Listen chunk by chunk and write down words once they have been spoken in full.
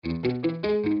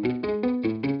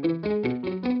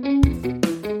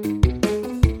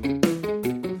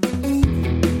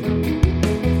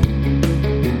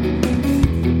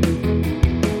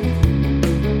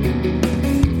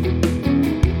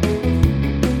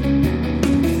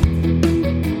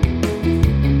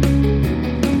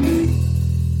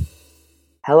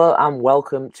and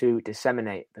welcome to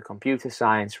Disseminate, the Computer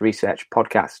Science Research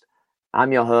Podcast.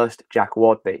 I'm your host, Jack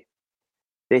Wardby.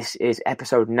 This is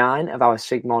episode 9 of our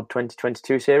SIGMOD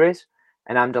 2022 series,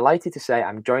 and I'm delighted to say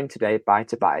I'm joined today by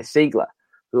Tobias Ziegler,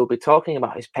 who will be talking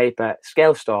about his paper,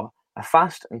 ScaleStore, a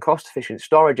fast and cost-efficient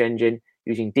storage engine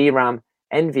using DRAM,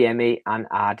 NVMe, and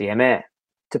RDMA.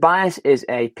 Tobias is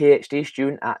a PhD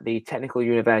student at the Technical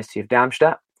University of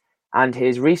Darmstadt, and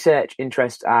his research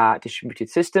interests are distributed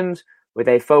systems with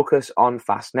a focus on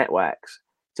fast networks.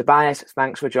 Tobias,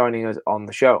 thanks for joining us on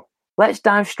the show. Let's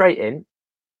dive straight in.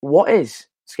 What is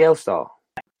ScaleStore?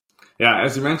 Yeah,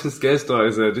 as you mentioned, ScaleStore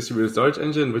is a distributed storage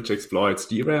engine which exploits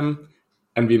DRAM,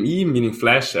 NVMe, meaning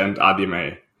flash, and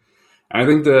RDMA. And I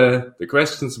think the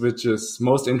questions which is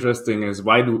most interesting is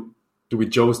why do we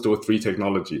choose those three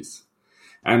technologies?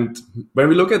 And when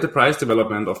we look at the price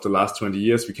development of the last 20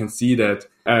 years, we can see that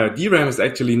DRAM is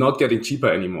actually not getting cheaper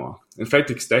anymore. In fact,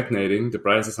 it's stagnating. The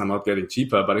prices are not getting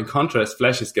cheaper. But in contrast,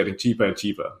 flash is getting cheaper and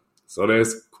cheaper. So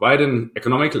there's quite an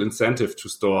economical incentive to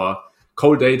store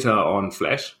cold data on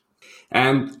flash.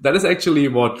 And that is actually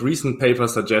what recent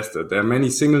papers suggested. There are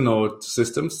many single-node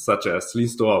systems, such as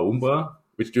ScaleStore or Umbra,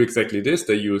 which do exactly this.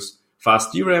 They use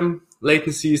fast DRAM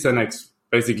latencies and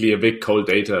basically a big cold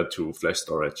data to flash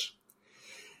storage.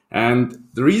 And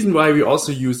the reason why we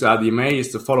also use RDMA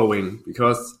is the following,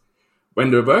 because when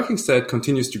the working set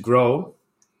continues to grow,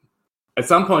 at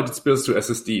some point it spills to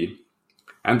SSD.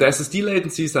 And the SSD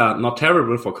latencies are not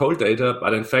terrible for cold data,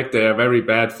 but in fact they are very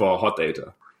bad for hot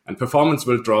data. And performance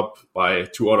will drop by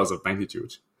 2 orders of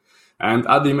magnitude. And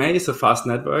RDMA is a fast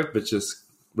network, which is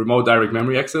remote direct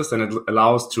memory access, and it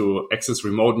allows to access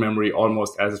remote memory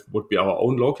almost as it would be our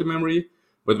own local memory,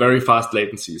 with very fast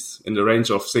latencies in the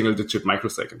range of single-digit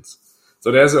microseconds.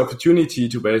 So there's an opportunity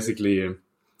to basically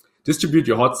distribute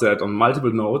your hot set on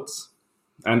multiple nodes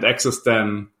and access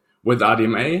them with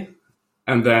RDMA,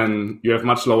 and then you have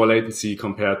much lower latency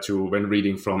compared to when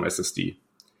reading from SSD.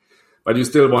 But you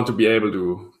still want to be able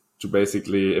to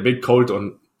basically a big cold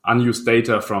on unused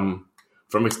data from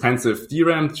expensive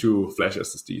DRAM to flash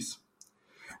SSDs.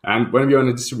 And when we are in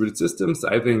the distributed systems,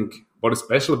 I think what is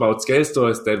special about ScaleStore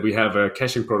is that we have a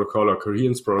caching protocol or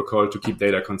coherence protocol to keep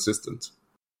data consistent.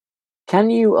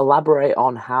 Can you elaborate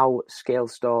on how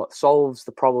ScaleStore solves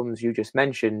the problems you just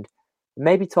mentioned?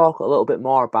 Maybe talk a little bit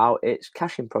more about its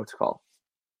caching protocol.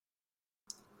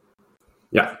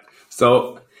 Yeah,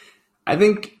 so I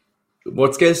think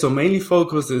what ScaleStore mainly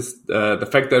focuses is the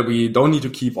fact that we don't need to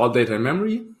keep all data in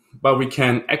memory, but we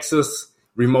can access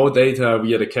remote data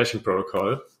via the caching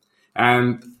protocol.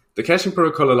 And the caching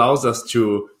protocol allows us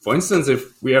to, for instance,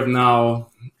 if we have now,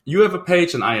 you have a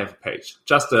page and I have a page,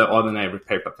 just an ordinary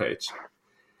paper page.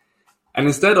 And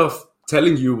instead of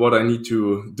telling you what I need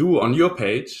to do on your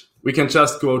page, we can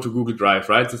just go to Google Drive,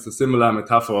 right? It's a similar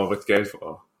metaphor with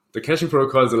ScaleStore. The caching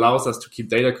protocol allows us to keep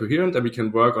data coherent, and we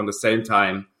can work on the same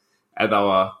time at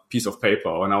our piece of paper,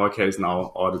 or in our case now,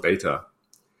 all the data.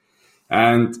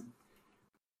 And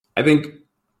I think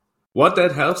what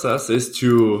that helps us is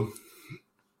to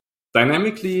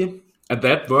dynamically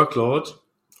adapt workload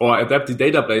or adapt the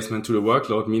data placement to the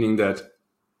workload, meaning that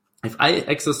if I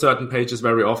access certain pages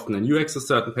very often and you access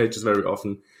certain pages very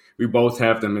often, we both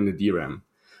have them in the DRAM.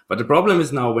 But the problem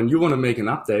is now when you want to make an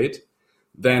update,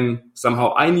 then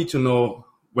somehow I need to know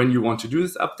when you want to do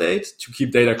this update to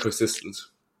keep data consistent.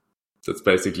 That's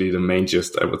basically the main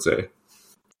gist, I would say.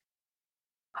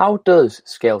 How does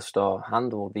ScaleStore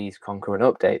handle these concurrent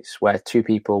updates where two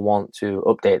people want to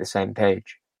update the same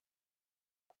page?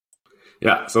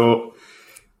 Yeah, so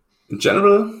in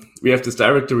general, we have this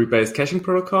directory-based caching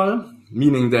protocol,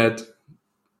 meaning that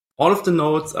all of the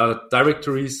nodes are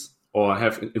directories or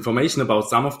have information about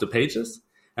some of the pages.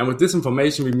 And with this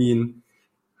information, we mean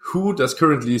who does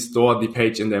currently store the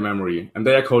page in their memory. And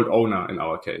they are called owner in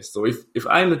our case. So if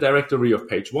I'm the directory of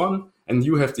page 1 and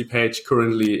you have the page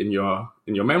currently in your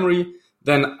memory,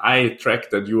 then I track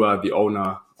that you are the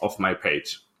owner of my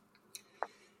page.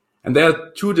 And there are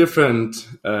two different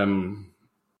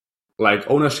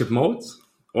ownership modes.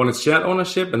 One is shared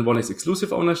ownership and one is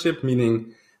exclusive ownership,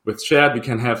 meaning with shared, we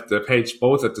can have the page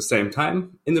both at the same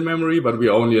time in the memory, but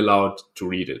we're only allowed to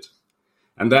read it.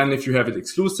 And then if you have it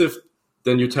exclusive,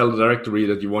 then you tell the directory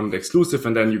that you want it exclusive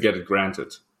and then you get it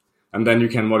granted. And then you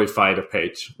can modify the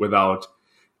page without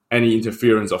any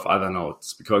interference of other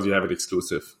nodes because you have it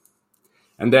exclusive.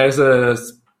 And there's a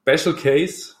special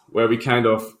case where we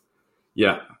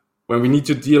when we need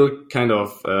to deal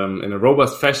in a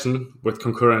robust fashion with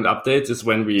concurrent updates is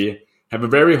when we have a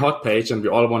very hot page and we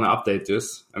all want to update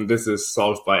this. And this is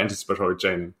solved by anticipatory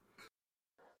chaining.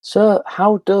 So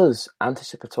how does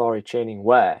anticipatory chaining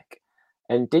work?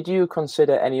 And did you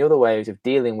consider any other ways of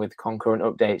dealing with concurrent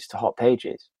updates to hot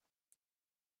pages?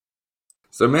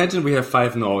 So imagine we have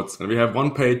 5 nodes and we have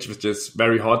one page which is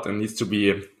very hot and needs to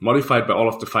be modified by all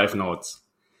of the 5 nodes.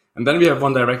 And then we have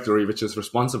one directory which is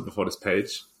responsible for this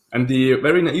page. And the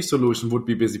very naive solution would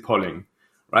be busy polling,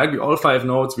 right? We all 5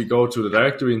 nodes, we go to the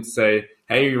directory and say,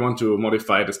 hey, we want to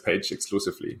modify this page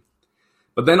exclusively.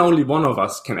 But then only one of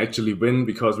us can actually win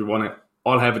because we want to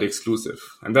all have it exclusive.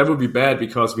 And that would be bad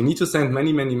because we need to send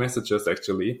many, many messages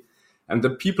actually. And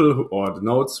the people or the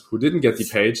nodes who didn't get the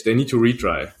page, they need to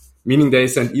retry, meaning they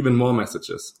send even more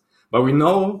messages. But we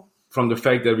know from the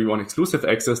fact that we want exclusive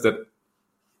access that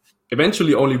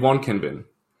eventually only one can win.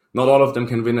 Not all of them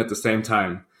can win at the same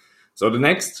time. So the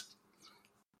next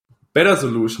better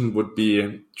solution would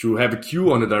be to have a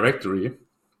queue on the directory,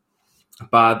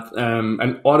 but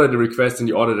and order the requests in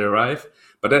the order they arrive.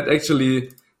 But that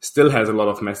actually still has a lot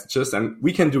of messages, and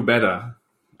we can do better.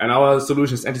 And our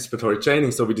solution is anticipatory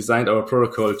chaining, so we designed our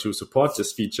protocol to support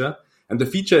this feature. And the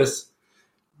feature is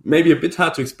maybe a bit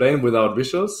hard to explain without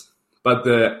visuals, but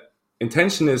the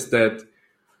intention is that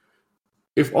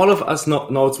if all of us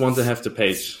nodes want to have the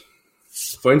page,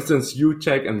 for instance, you,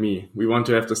 Jack, and me, we want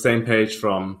to have the same page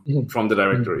from the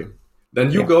directory.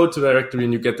 Then you go to the directory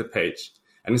and you get the page.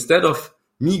 And instead of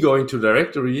me going to the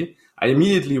directory, I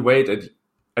immediately wait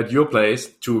at your place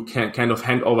to kind of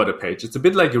hand over the page. It's a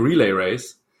bit like a relay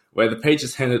race where the page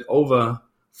is handed over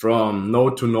from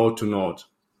node to node to node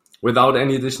without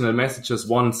any additional messages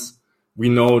once we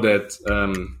know that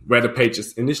where the page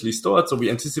is initially stored. So we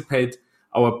anticipate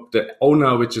the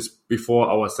owner, which is before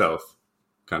ourselves.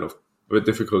 Kind of a bit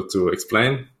difficult to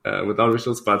explain without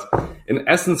visuals, but in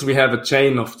essence, we have a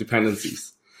chain of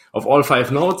dependencies of all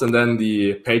 5 nodes, and then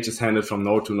the page is handed from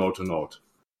node to node to node.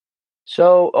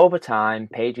 So over time,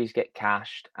 pages get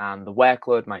cached and the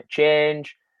workload might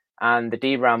change and the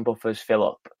DRAM buffers fill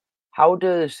up. How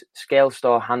does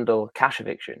ScaleStore handle cache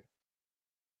eviction?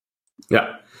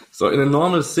 Yeah, so in a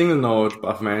normal single node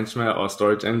buffer management or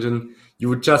storage engine, you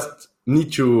would just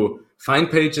need to find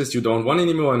pages you don't want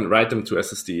anymore and write them to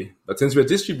SSD. But since we're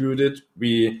distributed,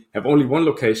 we have only one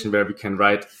location where we can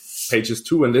write pages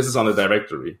to, and this is on a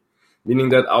directory, meaning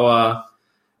that our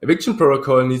eviction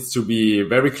protocol needs to be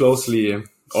very closely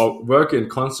or work in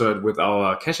concert with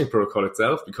our caching protocol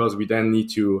itself, because we then need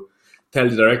to tell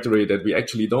the directory that we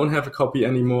actually don't have a copy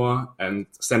anymore and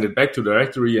send it back to the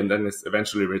directory, and then it's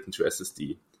eventually written to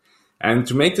SSD. And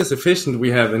to make this efficient,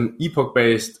 we have an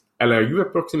epoch-based LRU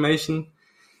approximation.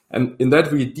 And in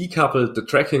that, we decoupled the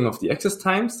tracking of the access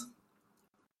times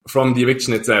from the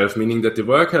eviction itself, meaning that the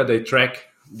worker, they track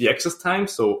the access time.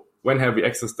 So when have we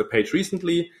accessed the page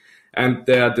recently? And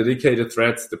there are dedicated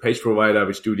threads, the page provider,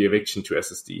 which do the eviction to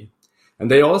SSD. And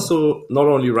they also not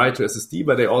only write to SSD,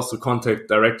 but they also contact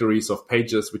directories of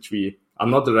pages which we are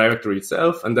not the directory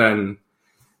itself, and then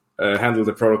handle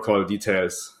the protocol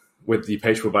details with the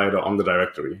page provider on the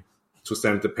directory to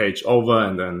send the page over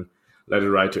and then let it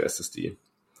write to SSD.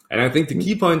 And I think the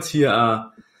key points here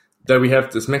are that we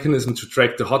have this mechanism to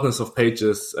track the hotness of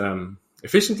pages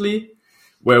efficiently,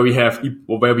 where we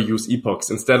use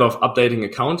epochs instead of updating a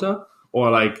counter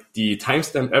or like the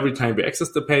timestamp every time we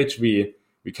access the page. We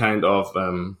kind of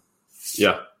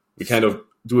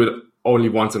do it only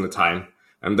once in a time,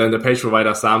 and then the page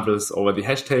provider samples over the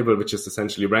hash table, which is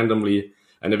essentially randomly,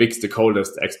 and evicts the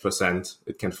coldest X%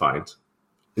 it can find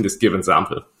in this given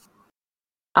sample.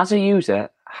 As a user,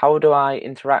 how do I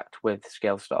interact with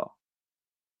ScaleStore?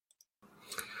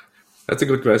 That's a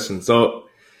good question. So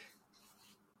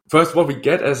first, what we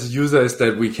get as a user is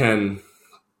that we can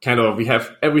we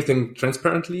have everything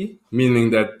transparently,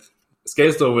 meaning that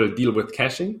ScaleStore will deal with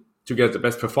caching to get the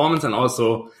best performance and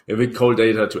also evict cold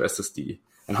data to SSD.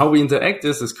 And how we interact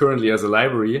is currently as a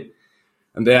library,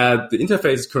 and the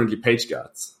interface is currently page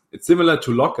guards. It's similar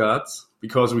to lock guards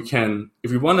because we can,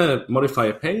 if we want to modify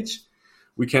a page,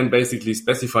 we can basically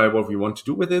specify what we want to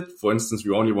do with it. For instance,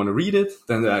 we only want to read it.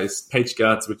 Then there is page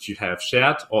guards which you have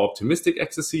shared or optimistic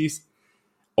accesses,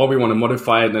 or we want to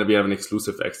modify it and then we have an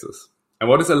exclusive access. And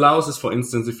what this allows is, for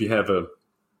instance, if you have a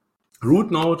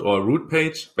root node or a root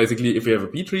page, basically if we have a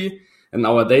B tree and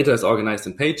our data is organized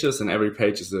in pages and every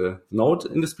page is a node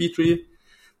in this B tree,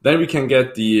 then we can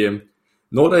get the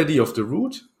node ID of the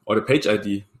root, or the page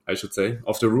ID, I should say,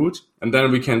 of the root. And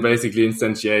then we can basically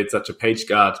instantiate such a page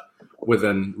guard with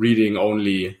an reading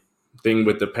only thing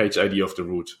with the page ID of the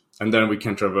root. And then we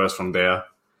can traverse from there.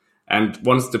 And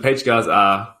once the page guards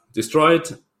are destroyed,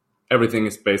 everything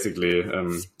is basically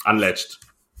unlatched,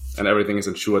 and everything is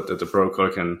ensured that the protocol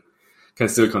can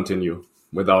still continue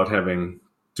without having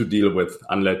to deal with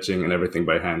unlatching and everything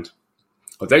by hand.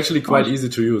 It's actually quite easy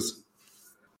to use.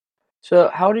 So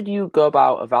how did you go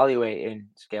about evaluating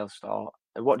ScaleStore?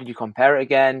 What did you compare it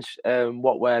against?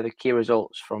 What were the key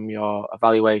results from your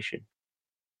evaluation?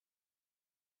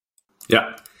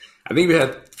 Yeah, I think we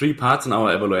had three parts in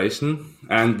our evaluation,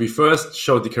 and we first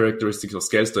showed the characteristics of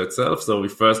ScaleStore itself. So we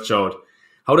first showed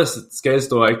how does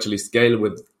ScaleStore actually scale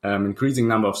with increasing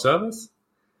number of servers,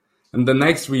 and then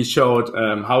next we showed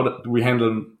how do we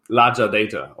handle larger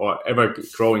data or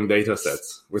ever-growing data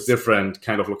sets with different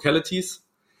kind of localities.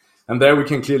 And there we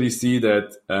can clearly see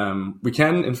that we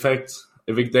can, in fact,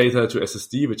 evict data to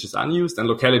SSD, which is unused, and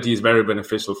locality is very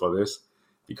beneficial for this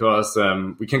because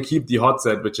we can keep the hot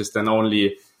set, which is then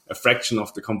only a fraction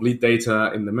of the complete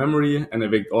data in the memory, and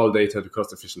evict all data to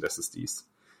cost-efficient SSDs.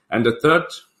 And the third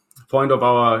point of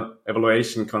our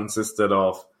evaluation consisted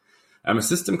of a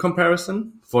system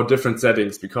comparison for different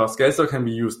settings, because ScaleStore can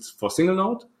be used for single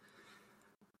node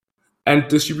and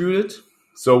distributed.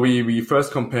 So we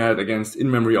first compared against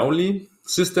in-memory only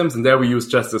systems, and there we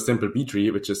used just a simple B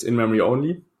tree, which is in-memory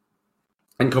only,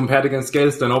 and compared against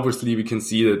ScaleStore. And obviously, we can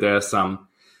see that there's some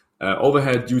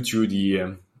overhead due to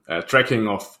the tracking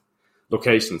of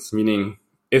locations, meaning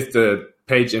is the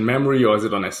page in memory or is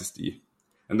it on SSD?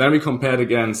 And then we compared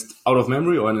against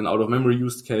out-of-memory, or in an out-of-memory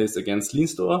use case against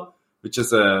LeanStore, which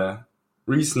is a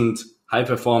recent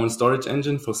high-performance storage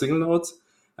engine for single nodes.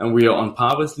 And we are on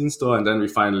par with LeanStore. And then we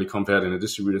finally compared in a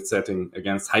distributed setting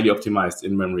against highly optimized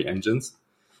in-memory engines.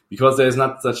 Because there is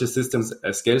not such a system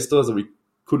as ScaleStore, so we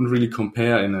couldn't really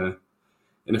compare in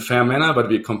a fair manner, but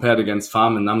we compared against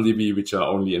Farm and NumDB, which are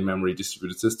only in-memory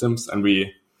distributed systems. And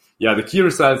the key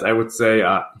results, I would say,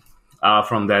 are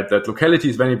from that locality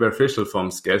is very beneficial from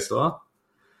ScaleStore.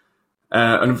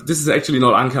 And this is actually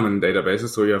not uncommon in databases,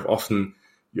 so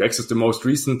you access the most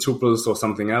recent tuples or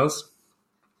something else.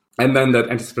 And then that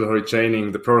anticipatory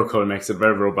chaining, the protocol makes it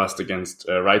very robust against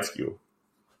write skew.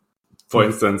 For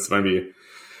instance, when we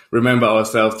remember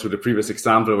ourselves to the previous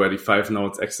example where the 5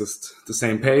 nodes accessed the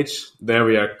same page, there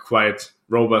we are quite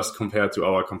robust compared to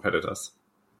our competitors.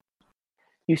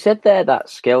 You said there that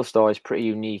ScaleStore is pretty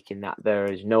unique in that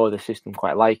there is no other system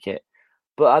quite like it.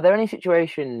 But are there any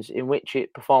situations in which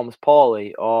it performs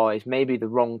poorly or is maybe the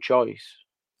wrong choice?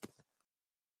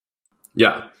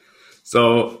 Yeah.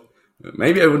 So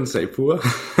maybe I wouldn't say poor,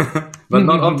 but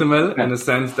not optimal in the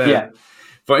sense that,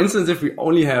 for instance, if we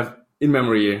only have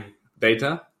in-memory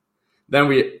data, then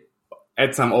we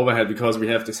add some overhead because we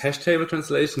have this hash table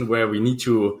translation where we need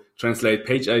to translate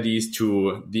page IDs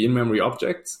to the in-memory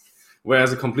objects,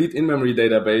 whereas a complete in-memory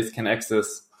database can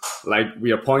access, like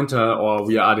via pointer or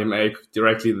via RDMA,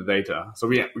 directly the data. So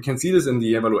we can see this in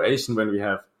the evaluation when we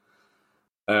have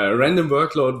a random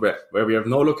workload where we have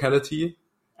no locality,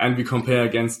 and we compare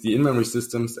against the in-memory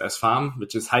systems as Farm,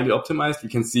 which is highly optimized. We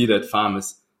can see that Farm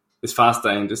is faster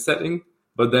in this setting,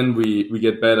 but then we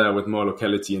get better with more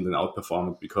locality and then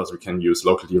outperform it because we can use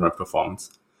local DRAM performance.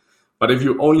 But if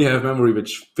you only have memory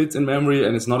which fits in memory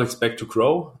and is not expect to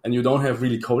grow, and you don't have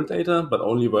really cold data, but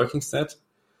only working set,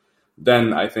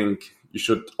 then I think you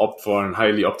should opt for a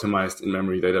highly optimized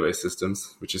in-memory database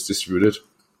systems, which is distributed.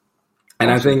 And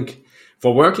I think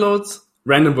for workloads,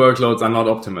 random workloads are not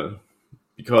optimal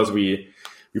because we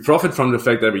profit from the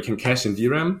fact that we can cache in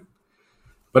DRAM.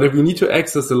 But if we need to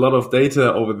access a lot of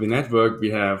data over the network, we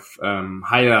have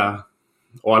higher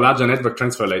or larger network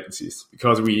transfer latencies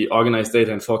because we organize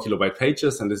data in 4 kilobyte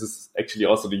pages. And this is actually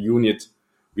also the unit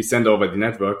we send over the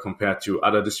network compared to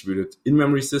other distributed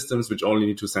in-memory systems, which only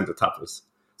need to send the tuples.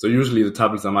 So usually the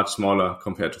tuples are much smaller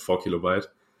compared to 4 kilobyte.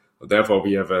 Therefore,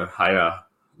 we have a higher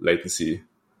latency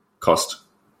cost,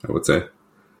 I would say.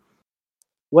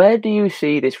 Where do you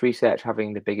see this research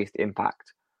having the biggest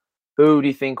impact? Who do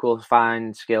you think will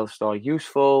find ScaleStore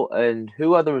useful, and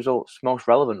who are the results most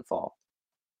relevant for?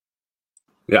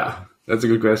 Yeah, that's a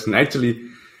good question. Actually,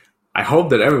 I hope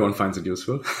that everyone finds it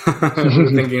useful.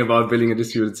 Thinking about building a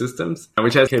distributed systems,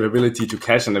 which has capability to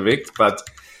cache and evict. But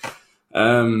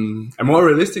a more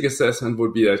realistic assessment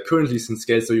would be that currently, since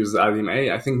ScaleStore uses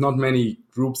RDMA, I think not many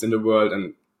groups in the world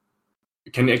and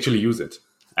can actually use it.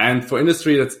 And for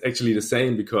industry, that's actually the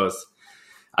same because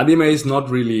RDMA is not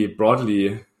really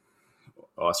broadly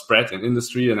or spread in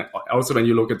industry. And also when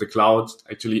you look at the cloud,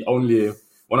 actually only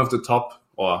one of the top,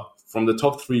 or from the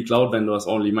top 3 cloud vendors,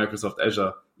 only Microsoft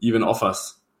Azure even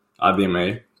offers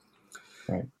RDMA.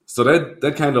 Right. So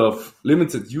that kind of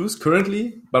limits its use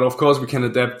currently. But of course, we can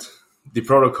adapt the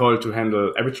protocol to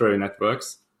handle arbitrary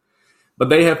networks. But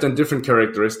they have then different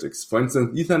characteristics. For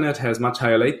instance, Ethernet has much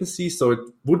higher latency, so it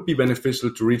would be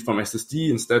beneficial to read from SSD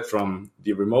instead from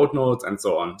the remote nodes and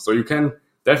so on. So you can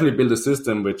definitely build a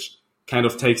system which kind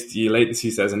of takes the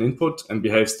latencies as an input and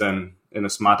behaves then in a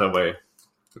smarter way.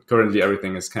 currently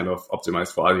everything is kind of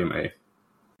optimized for RDMA.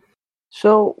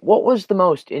 So what was the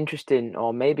most interesting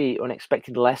or maybe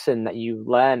unexpected lesson that you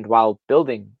learned while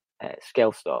building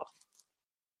ScaleStore?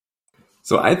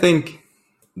 So I think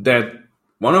that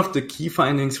one of the key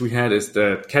findings we had is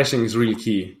that caching is really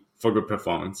key for good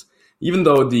performance. Even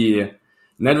though the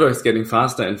network is getting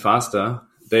faster and faster,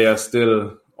 they are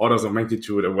still orders of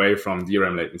magnitude away from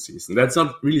DRAM latencies. And that's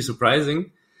not really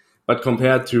surprising, but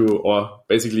compared to, or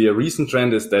basically a recent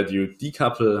trend is that you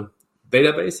decouple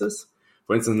databases,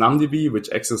 for instance, NumDB, which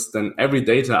accesses then every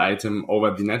data item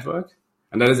over the network.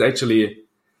 And that is actually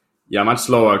much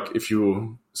slower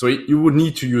so you would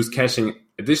need to use caching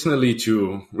additionally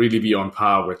to really be on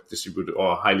par with distributed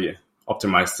or highly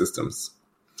optimized systems.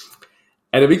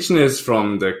 And eviction is,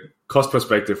 from the cost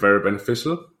perspective, very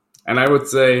beneficial. And I would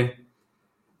say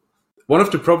one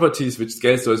of the properties which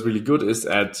ScaleStore is really good is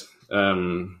at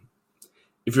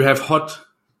if you have hot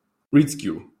read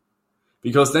skew,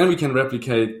 because then we can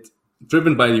replicate,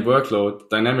 driven by the workload,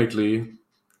 dynamically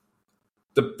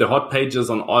the hot pages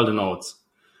on all the nodes,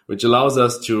 which allows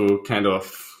us to kind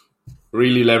of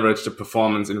really leverage the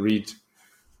performance in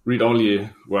read-only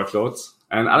workloads.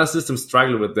 And other systems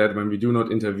struggle with that when we do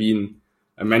not intervene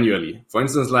manually. For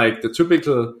instance, like the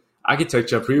typical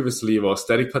architecture previously was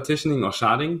static partitioning or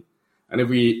sharding. And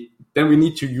we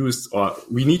need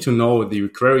to know the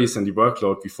queries and the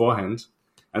workload beforehand.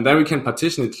 And then we can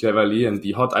partition it cleverly, and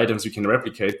the hot items we can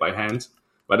replicate by hand,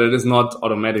 but it is not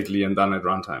automatically and done at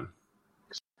runtime.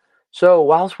 So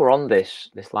whilst we're on this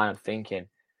line of thinking,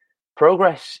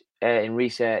 progress in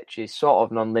research is sort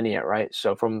of non-linear, right?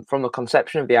 So from the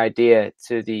conception of the idea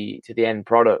to the end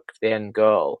product, the end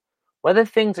goal, were there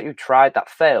things that you tried that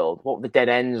failed? What were the dead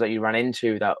ends that you ran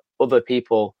into that other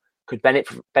people could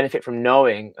benefit from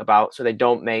knowing about, so they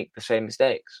don't make the same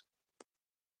mistakes?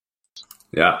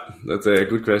 Yeah, that's a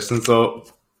good question. So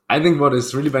I think what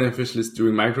is really beneficial is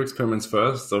doing micro experiments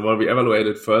first. So what we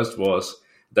evaluated first was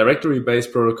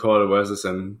directory-based protocol versus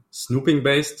a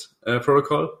snooping-based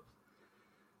protocol,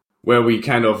 where we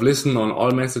kind of listen on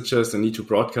all messages and need to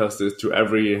broadcast it to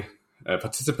every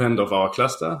participant of our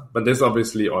cluster. But this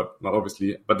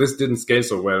this didn't scale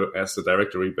so well as the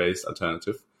directory-based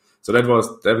alternative. So that was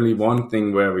definitely one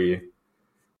thing where we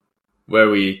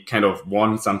kind of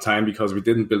won some time, because we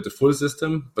didn't build the full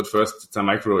system, but first did some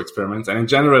micro experiments. And in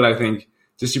general, I think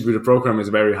distributed program is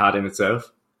very hard in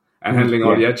itself, and handling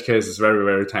all the edge cases is very,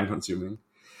 very time consuming.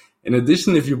 In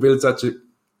addition, if you build such a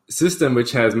system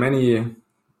which has many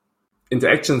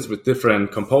interactions with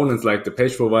different components like the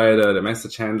page provider, the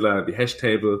message handler, the hash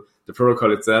table, the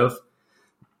protocol itself,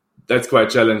 that's quite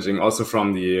challenging also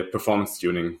from the performance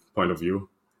tuning point of view.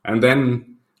 And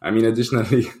then,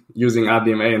 additionally, using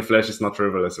RDMA and Flash is not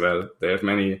trivial as well. They have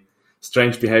many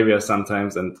strange behaviors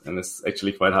sometimes, and it's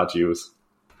actually quite hard to use.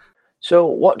 So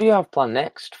what do you have planned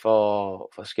next for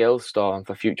ScaleStore and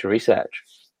for future research?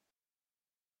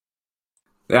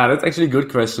 Yeah, that's actually a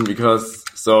good question, because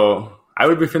I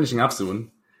will be finishing up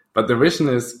soon, but the vision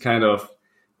is kind of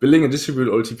building a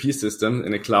distributed OLTP system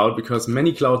in a cloud, because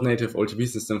many cloud native OLTP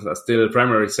systems are still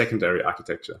primary, secondary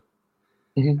architecture.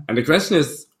 Mm-hmm. And the question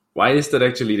is, why is that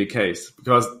actually the case?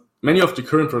 Because many of the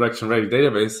current production ready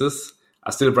databases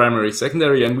are still primary,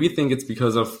 secondary, and we think it's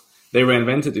because they were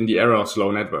invented in the era of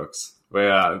slow networks,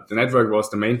 where the network was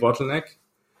the main bottleneck.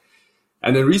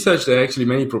 And in research, there are actually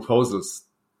many proposals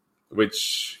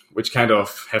which kind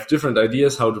of have different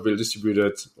ideas how to build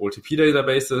distributed OLTP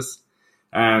databases.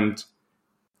 And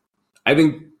I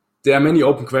think there are many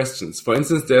open questions. For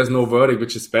instance, there's no verdict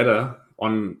which is better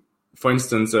on, for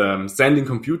instance, sending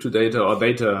compute to data or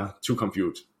data to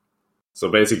compute.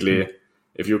 So basically,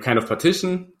 if you kind of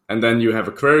partition and then you have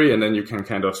a query, and then you can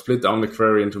kind of split down the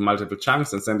query into multiple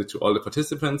chunks and send it to all the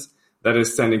participants, that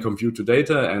is sending compute to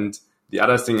data. And the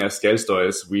other thing as ScaleStore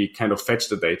is we kind of fetch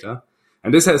the data.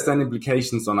 And this has then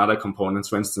implications on other components,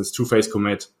 for instance, two-phase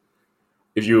commit.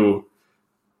 If you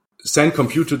send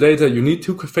compute to data, you need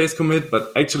two-phase commit,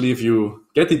 but actually if you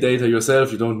get the data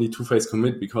yourself, you don't need two-phase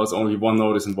commit, because only one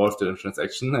node is involved in the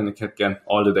transaction and it can get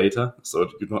all the data, so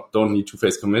you don't need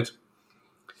two-phase commit.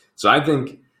 So I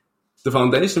think the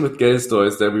foundation with ScaleStore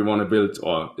is that we want to build,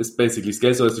 or is basically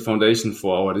ScaleStore is the foundation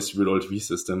for our distributed OLTP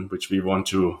system, which we want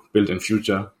to build in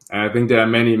future. And I think there are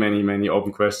many, many, many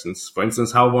open questions. For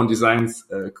instance, how one designs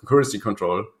a concurrency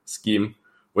control scheme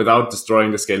without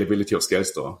destroying the scalability of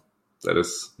ScaleStore. That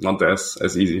is not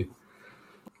as easy.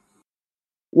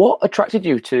 What attracted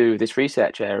you to this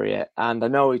research area? And I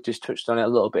know we just touched on it a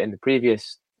little bit in the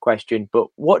previous question, but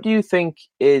what do you think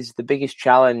is the biggest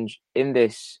challenge in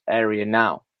this area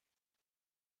now?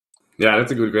 Yeah,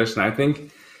 that's a good question. I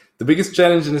think the biggest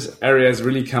challenge in this area is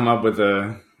really come up with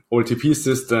OLTP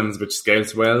systems which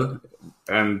scales well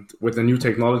and with the new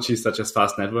technologies such as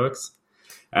fast networks.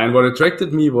 And what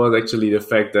attracted me was actually the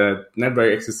fact that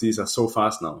network accesses are so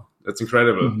fast now. That's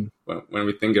incredible when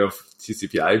we think of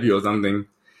TCP/IP or something,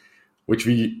 which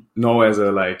we know as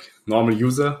a normal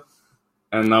user.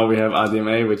 And now we have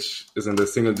RDMA, which is in the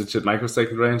single-digit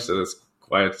microsecond range. That is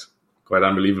quite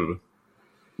unbelievable.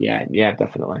 Yeah,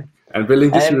 definitely. And building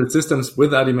distributed systems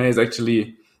with RDMA is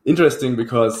actually interesting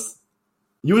because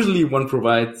usually one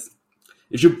provides,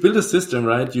 if you build a system,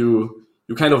 right, you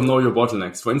kind of know your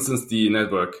bottlenecks. For instance, the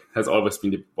network has always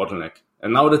been the bottleneck.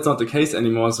 And now that's not the case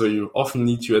anymore, so you often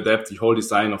need to adapt the whole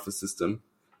design of the system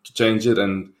to change it,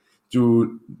 and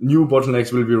new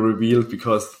bottlenecks will be revealed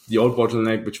because the old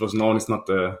bottleneck, which was known, is not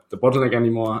the bottleneck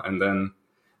anymore. And then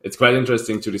it's quite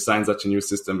interesting to design such a new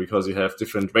system because you have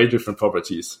very different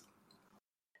properties.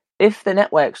 If the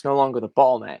network's no longer the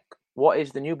bottleneck, what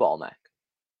is the new bottleneck?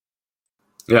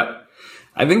 Yeah,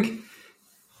 I think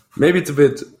maybe it's a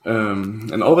bit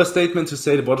an overstatement to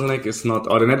say the bottleneck is not,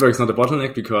 or the network is not a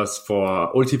bottleneck, because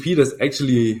for OLTP that's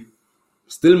actually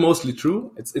still mostly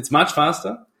true. It's much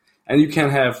faster, and you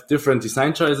can have different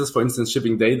design choices. For instance,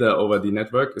 shipping data over the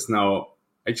network is now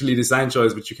actually a design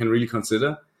choice which you can really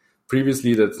consider.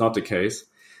 Previously, that's not the case.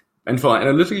 And for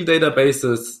analytical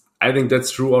databases, I think that's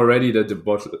true already, that the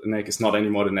bottleneck is not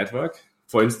anymore the network.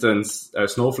 For instance,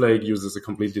 Snowflake uses a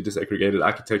completely disaggregated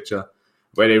architecture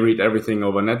where they read everything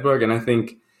over network. And I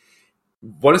think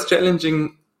what is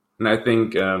challenging, and I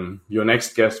think your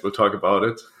next guest will talk about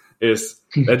it, is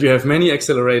that you have many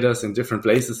accelerators in different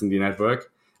places in the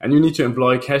network, and you need to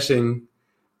employ caching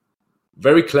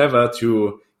very clever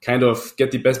to kind of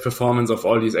get the best performance of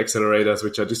all these accelerators,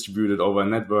 which are distributed over a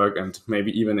network and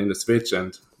maybe even in the switch.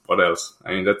 And what else?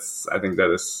 I mean, I think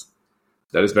that is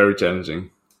very challenging.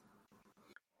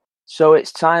 So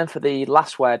it's time for the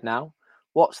last word now.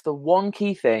 What's the one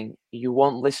key thing you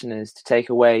want listeners to take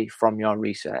away from your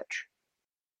research?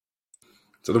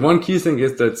 So the one key thing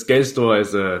is that ScaleStore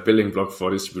is a building block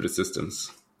for distributed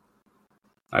systems.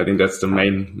 I think that's the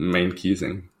main key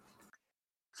thing.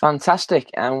 Fantastic.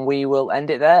 And we will end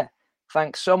it there.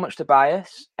 Thanks so much,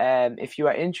 Tobias. If you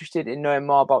are interested in knowing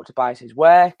more about Tobias's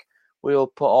work, we will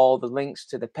put all the links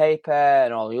to the paper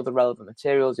and all the other relevant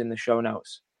materials in the show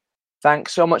notes.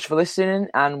 Thanks so much for listening,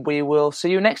 and we will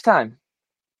see you next time.